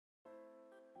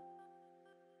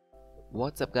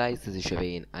What's up guys, this is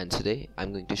Shavane and today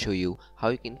I'm going to show you how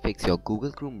you can fix your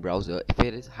Google Chrome browser if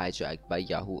it is hijacked by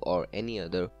Yahoo or any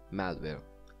other malware.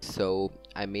 So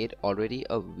I made already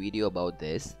a video about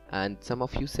this and some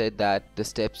of you said that the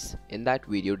steps in that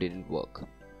video didn't work.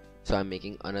 So I'm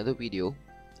making another video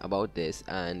about this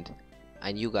and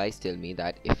you guys tell me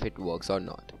that if it works or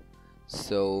not.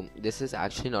 So this is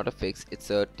actually not a fix, it's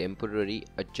a temporary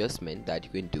adjustment that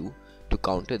you can do to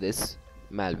counter this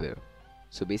malware.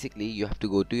 So basically you have to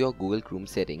go to your Google Chrome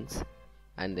settings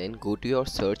and then go to your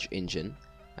search engine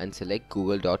and select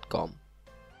google.com,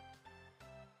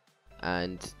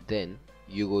 and then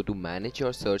you go to manage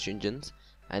your search engines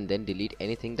and then delete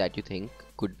anything that you think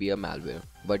could be a malware.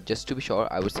 But just to be sure,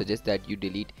 I would suggest that you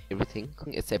delete everything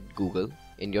except Google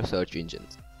in your search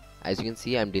engines. As you can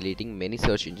see, I'm deleting many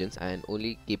search engines and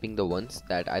only keeping the ones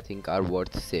that I think are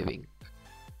worth saving.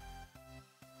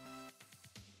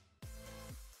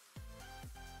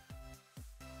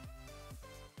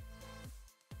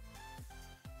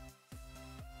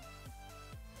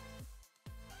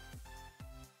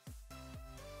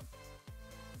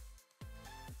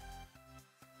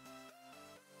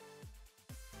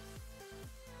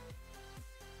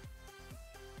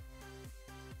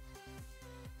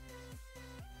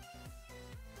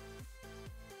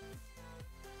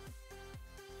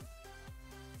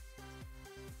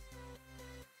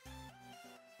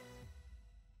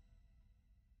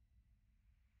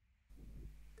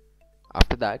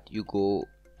 After that, you go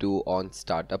to on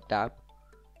startup tab,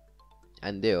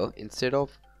 and there instead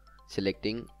of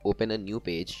selecting open a new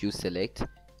page, you select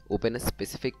open a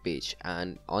specific page,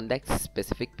 and on that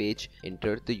specific page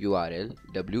enter the URL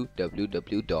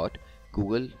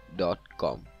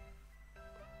www.google.com.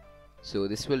 so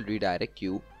this will redirect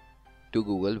you to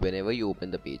Google whenever you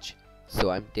open the page.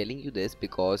 So I'm telling you this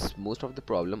because most of the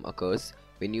problem occurs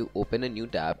when you open a new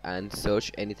tab and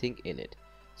search anything in it.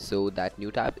 So that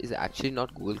new tab is actually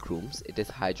not Google Chrome's, it is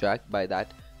hijacked by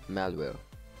that malware.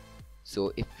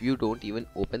 So if you don't even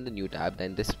open the new tab,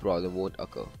 then this problem won't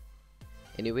occur.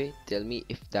 Anyway, tell me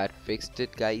if that fixed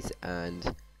it guys,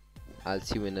 and I'll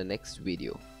see you in the next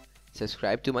video.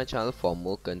 Subscribe to my channel for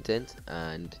more content,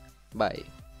 and bye.